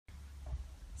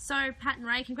So, Pat and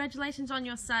Ray, congratulations on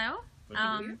your sale.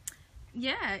 Thank you.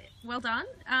 Yeah, well done.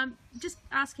 Just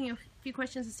asking a few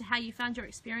questions as to how you found your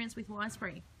experience with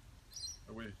Wiseberry.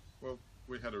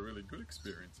 We had a really good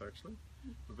experience actually.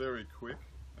 Very quick.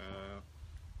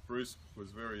 Bruce was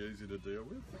very easy to deal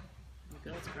with. The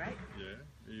girl's great. Yeah,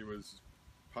 he was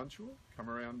punctual, come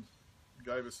around,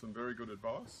 gave us some very good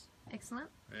advice. Excellent.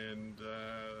 And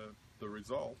the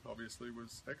result obviously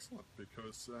was excellent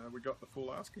because we got the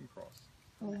full asking price.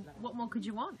 Well, what more could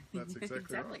you want? That's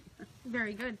exactly right.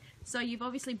 Very good. So you've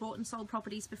obviously bought and sold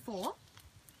properties before.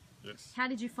 Yes. How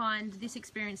did you find this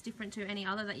experience different to any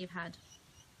other that you've had?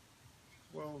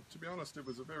 Well, to be honest, it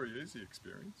was a very easy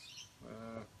experience.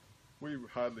 We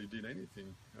hardly did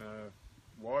anything.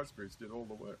 Wiseberries did all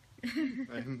the work,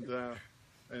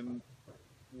 and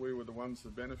we were the ones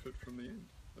that benefit from the end.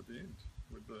 At the end,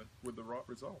 with the right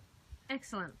result.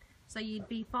 Excellent. So you'd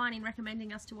be fine in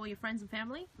recommending us to all your friends and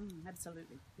family?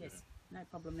 Absolutely. Yes. Yeah. No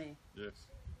problem there. Yes.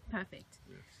 Perfect.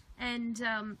 Yes. And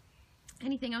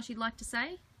anything else you'd like to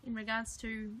say in regards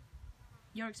to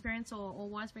your experience or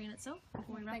Wiseberry in itself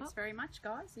before we wrap Thanks up? very much,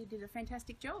 guys. You did a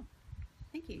fantastic job.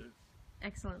 Thank you. Yes.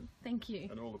 Excellent. Thank you.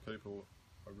 And all the people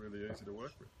are really easy to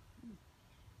work with.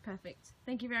 Perfect.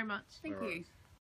 Thank you very much. Thank All you. right.